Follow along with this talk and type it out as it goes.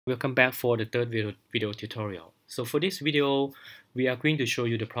Welcome back for the third video tutorial. So for this video, we are going to show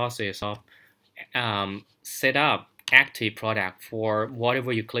you the process of set up active product for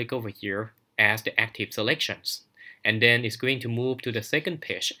whatever you click over here as the active selections. And then it's going to move to the second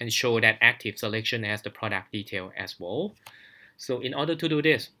page and show that active selection as the product detail as well. So in order to do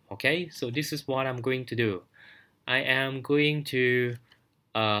this, okay, so this is what I'm going to do. I am going to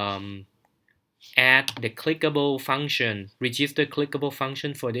add the clickable function, register clickable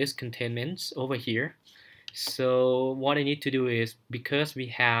function for this containments over here. So what I need to do is, because we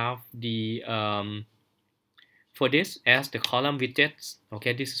have the for this as the column widgets,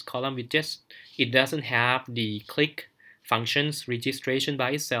 okay, this is column widgets, it doesn't have the click functions registration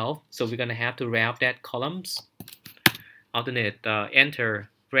by itself, so we're gonna have to wrap that columns alternate enter,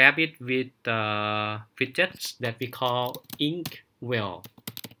 wrap it with widgets that we call inkwell.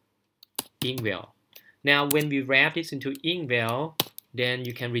 Now when we wrap this into inkwell, then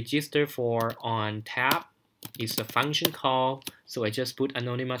you can register for on tab. It's a function call, so I just put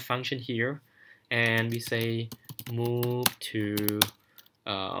anonymous function here, and we say move to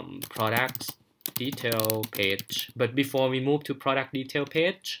product detail page. But before we move to product detail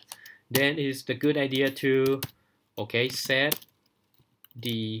page, then it's the good idea to set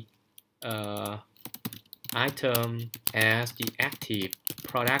the item as the active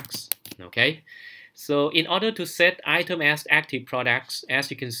products. Okay, so in order to set item as active products, as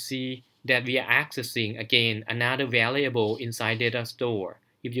you can see that we are accessing again another variable inside data store.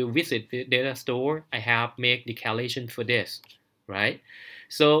 If you visit the data store, I have made declaration for this, right?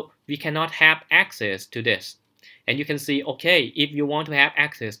 So we cannot have access to this. And you can see, okay, if you want to have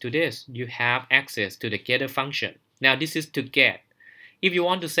access to this, you have access to the getter function. Now this is to get. If you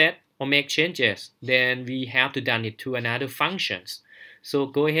want to set or make changes, then we have to done it to another functions. So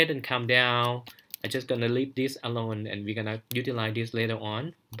go ahead and come down. I'm just gonna leave this alone, and we're gonna utilize this later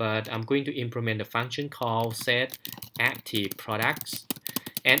on. But I'm going to implement a function called set active products,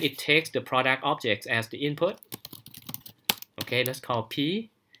 and it takes the product objects as the input. Okay, let's call P,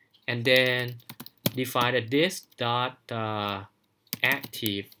 and then define a this dot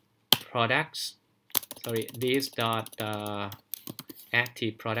active products. Sorry, this dot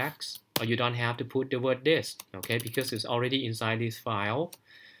active products. Or you don't have to put the word this, okay, because it's already inside this file.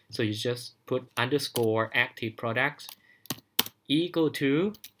 So you just put underscore active products equal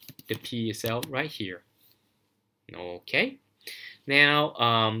to the P itself right here. Okay.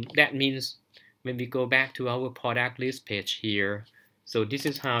 Now that means when we go back to our product list page here, so this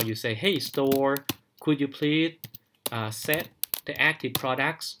is how you say, hey store, could you please set the active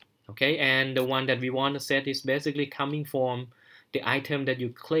products? Okay, and the one that we want to set is basically coming from the item that you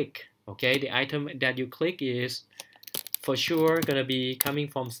click. Okay, the item that you click is for sure gonna be coming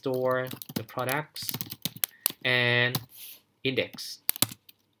from store, the products, and index.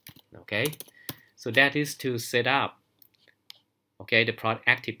 Okay, so that is to set up, okay, the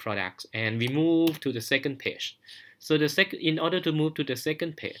active products, and we move to the second page. So in order to move to the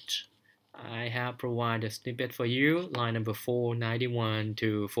second page, I have provided a snippet for you, line number 491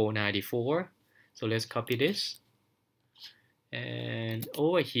 to 494. So let's copy this. And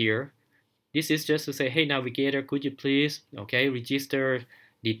over here, this is just to say, hey navigator, could you please, okay, register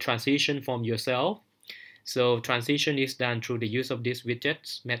the transition from yourself. So transition is done through the use of this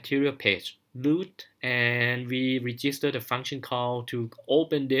widgets, material page, root, and we register the function call to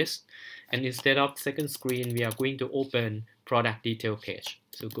open this. And instead of second screen, we are going to open product detail page.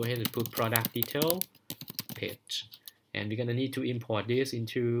 So go ahead and put product detail page. And we're gonna need to import this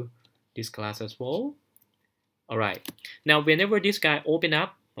into this class as well. All right, now whenever this guy open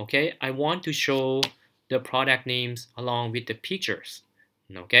up, okay, I want to show the product names along with the pictures.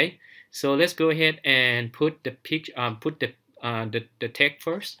 Okay, so let's go ahead and put the picture, the text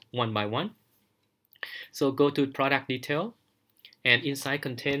first, one by one. So go to product detail, and inside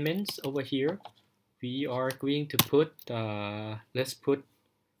containments over here, we are going to put, let's put,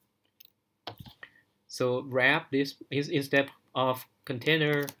 so wrap this instead of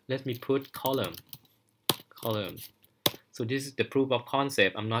container, let me put column. So this is the proof of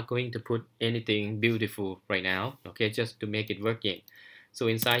concept. I'm not going to put anything beautiful right now, okay, just to make it working. So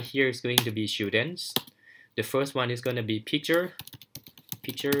inside here is going to be students. The first one is going to be pictures.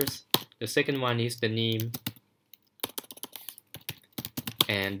 The second one is the name,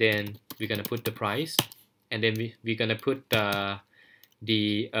 and then we're going to put the price, and then we're going to put the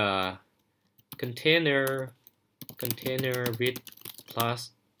container with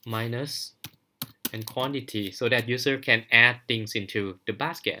plus minus and quantity, so that user can add things into the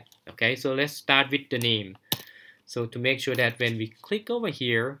basket. Okay, so let's start with the name. So to make sure that when we click over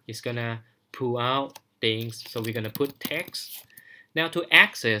here, it's gonna pull out things. So we're gonna put text, Now to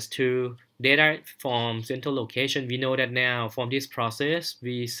access to data from central location, we know that now from this process,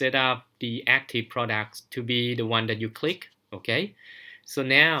 we set up the active products to be the one that you click, okay? So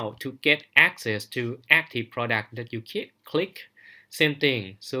now to get access to active product that you click, same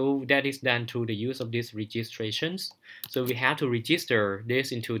thing. So that is done through the use of these registrations. So we have to register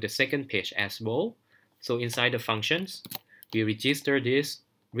this into the second page as well. So inside the functions, we register this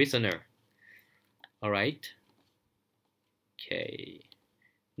listener. All right. Okay.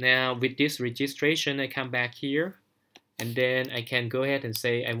 Now with this registration, I come back here and then I can go ahead and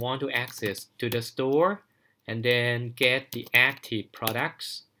say I want to access to the store and then get the active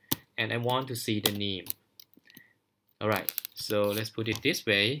products and I want to see the name. Alright, so let's put it this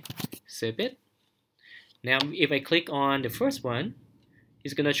way, save it. Now if I click on the first one,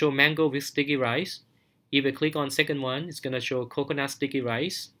 it's gonna show mango with sticky rice. If I click on second one, it's gonna show coconut sticky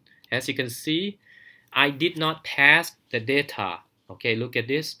rice. As you can see, I did not pass the data. Okay, look at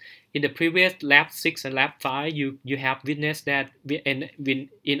this. In the previous lab 6 and lab 5, you have witnessed that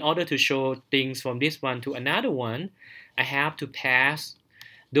in order to show things from this one to another one, I have to pass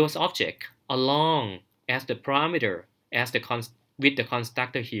those objects along as the parameter as with the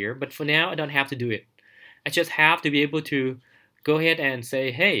constructor here. But for now, I don't have to do it. I just have to be able to go ahead and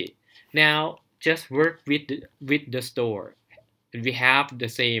say, hey, now just work with the store. We have the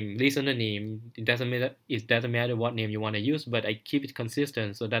same listener name. It doesn't matter what name you want to use, but I keep it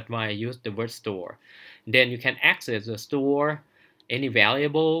consistent, so that's why I use the word store. Then you can access the store, any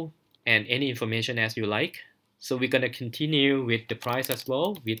variable, and any information as you like. So we're gonna continue with the price as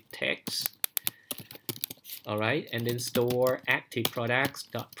well with text. All right, and then store active products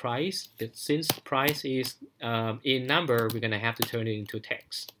dot price. But since price is in number, we're gonna have to turn it into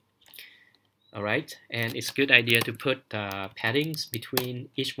text. All right, and it's a good idea to put paddings between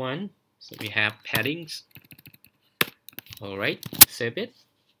each one. So we have paddings. All right, save it.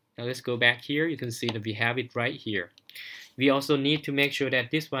 Now let's go back here. You can see that we have it right here. We also need to make sure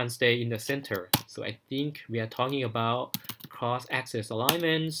that this one stay in the center. So I think we are talking about cross-axis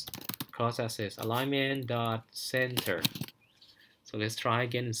alignments, cross-axis alignment dot center. So let's try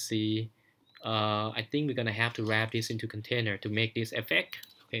again and see. I think we're gonna have to wrap this into container to make this effect.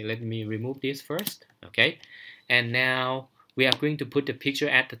 Okay, let me remove this first. Okay, and now we are going to put the picture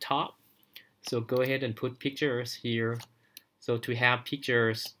at the top. So go ahead and put pictures here. So to have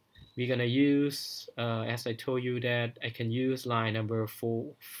pictures, we're gonna use, as I told you, that I can use line number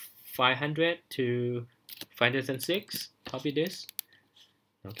 500 to 506. Copy this.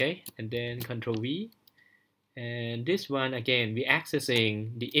 Okay, and then Control V. And this one again, we're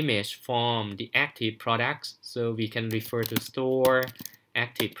accessing the image from the active products, so we can refer to store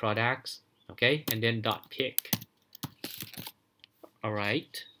active products, okay, and then dot pick. All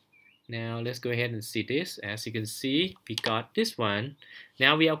right, now let's go ahead and see this. As you can see, we got this one.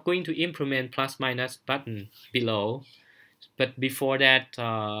 Now we are going to implement plus minus button below, but before that,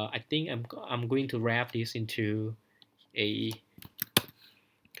 I think I'm going to wrap this into a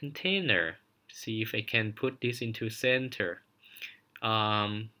container. See if I can put this into center.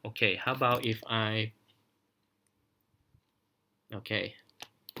 Okay, how about if I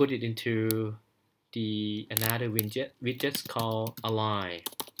put it into the another widgets called align,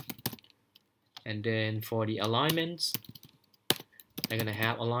 and then for the alignments, I'm gonna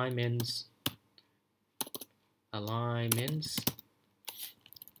have alignments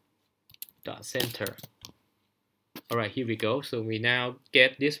dot center. All right, here we go. So we now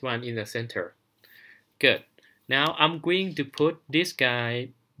get this one in the center. Good. Now I'm going to put this guy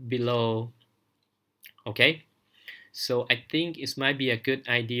below. Okay. So I think it might be a good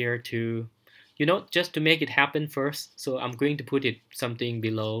idea to, just to make it happen first. So I'm going to put it something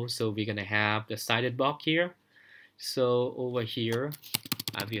below. So we're gonna have the sided block here. So over here,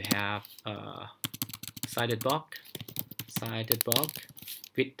 we have sided block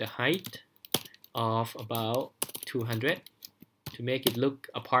with the height of about 200 to make it look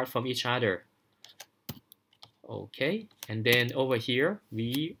apart from each other. Okay, and then over here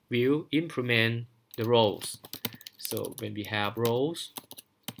we will implement the rows. So when we have rows,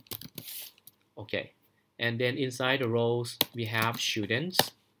 okay, and then inside the rows we have students.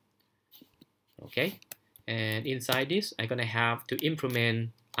 Okay, and inside this I'm gonna have to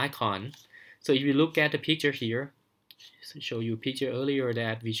implement icon. So if you look at the picture here, show you picture earlier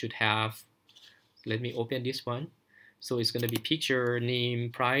that we should have. Let me open this one. So it's gonna be picture,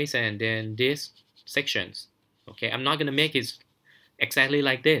 name, price, and then this sections. Okay, I'm not gonna make it exactly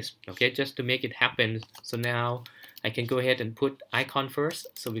like this. Okay, just to make it happen. So now I can go ahead and put icon first.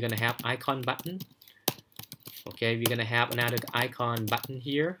 So we're gonna have icon button. Okay, we're gonna have another icon button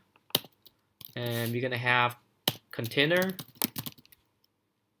here, and we're gonna have container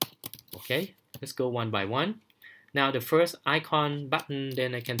Okay, let's go one by one. Now the first icon button,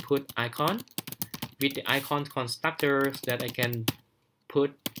 then I can put icon with the icon constructors that I can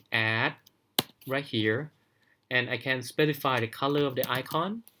put add right here, and I can specify the color of the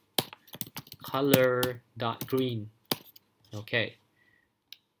icon, color dot green. Okay,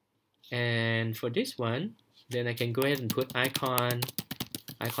 and for this one, then I can go ahead and put icon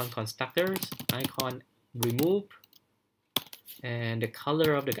constructors, icon remove, and the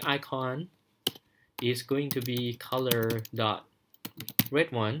color of the icon is going to be color dot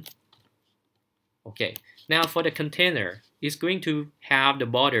red one. Okay, now for the container, it's going to have the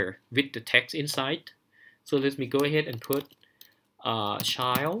border with the text inside. So let me go ahead and put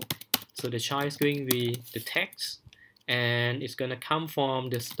child. So the child is going to be the text, and it's going to come from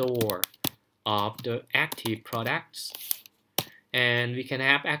the store of the active products, and we can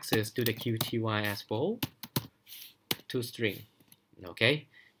have access to the QTY as well, to string. Okay,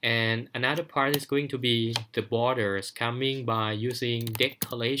 and another part is going to be the borders coming by using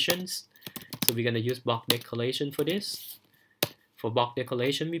declarations. So we're going to use block declaration for this. For block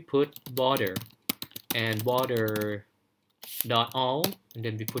declaration, we put border and border dot all, and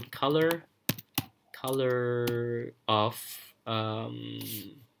then we put color of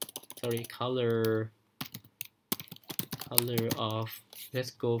color of,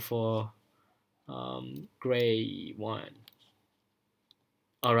 let's go for gray one.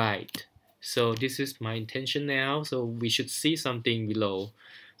 All right, so this is my intention now, so we should see something below.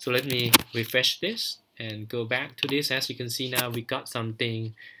 So let me refresh this and go back to this. As you can see now, we got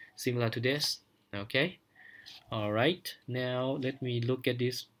something similar to this. Okay, all right, now let me look at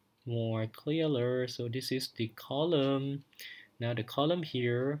this more clearer. So this is the column. Now the column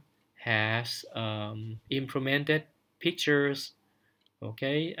here has implemented pictures,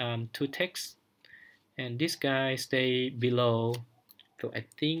 okay, to text, and this guy stay below. So I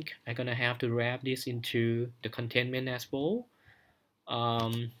think I'm gonna have to wrap this into the containment as well.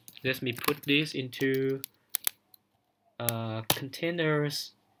 Let me put this into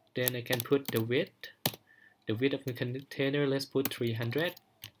containers. Then I can put the width of the container. Let's put 300.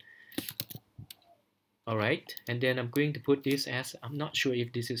 All right, and then I'm going to put this as, I'm not sure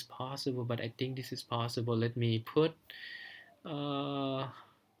if this is possible, but I think this is possible. Let me put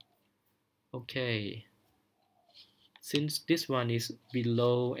okay, since this one is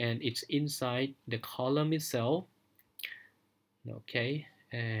below and it's inside the column itself. Okay,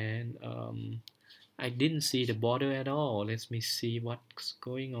 and I didn't see the border at all. Let me see what's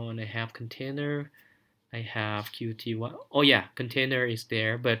going on. I have container, I have QT1. Oh yeah, container is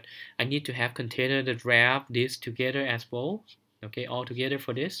there, but I need to have container that wrap this together as well. Okay, all together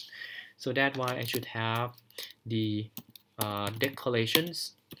for this. So that's why I should have the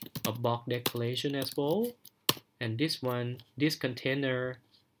declarations, a block declaration as well. And this one, this container,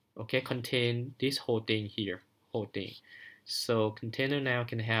 okay, contain this whole thing here, whole thing. So container now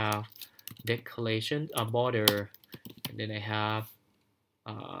can have declaration, a border, and then I have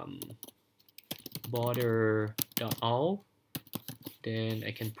border dot all. Then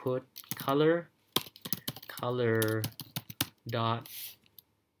I can put color dot,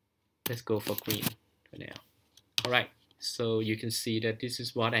 let's go for green for now. All right, so you can see that this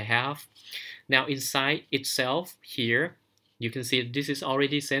is what I have. Now inside itself here, you can see this is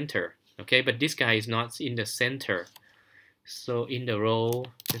already center, okay, but this guy is not in the center. So in the row,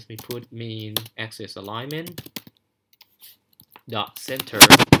 let me put mean axis alignment dot center.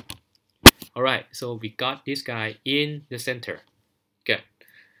 All right, so we got this guy in the center. Good.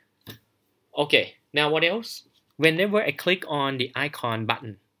 Okay, now what else? Whenever I click on the icon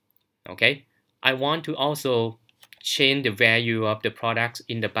button, okay, I want to also change the value of the products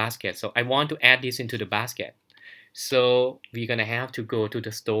in the basket. So I want to add this into the basket. So we're gonna have to go to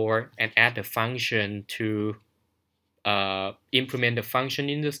the store and add the function to implement the function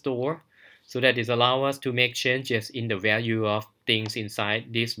in the store. So that is allow us to make changes in the value of things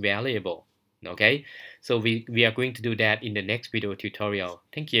inside this variable. Okay, so we are going to do that in the next video tutorial.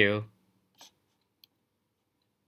 Thank you.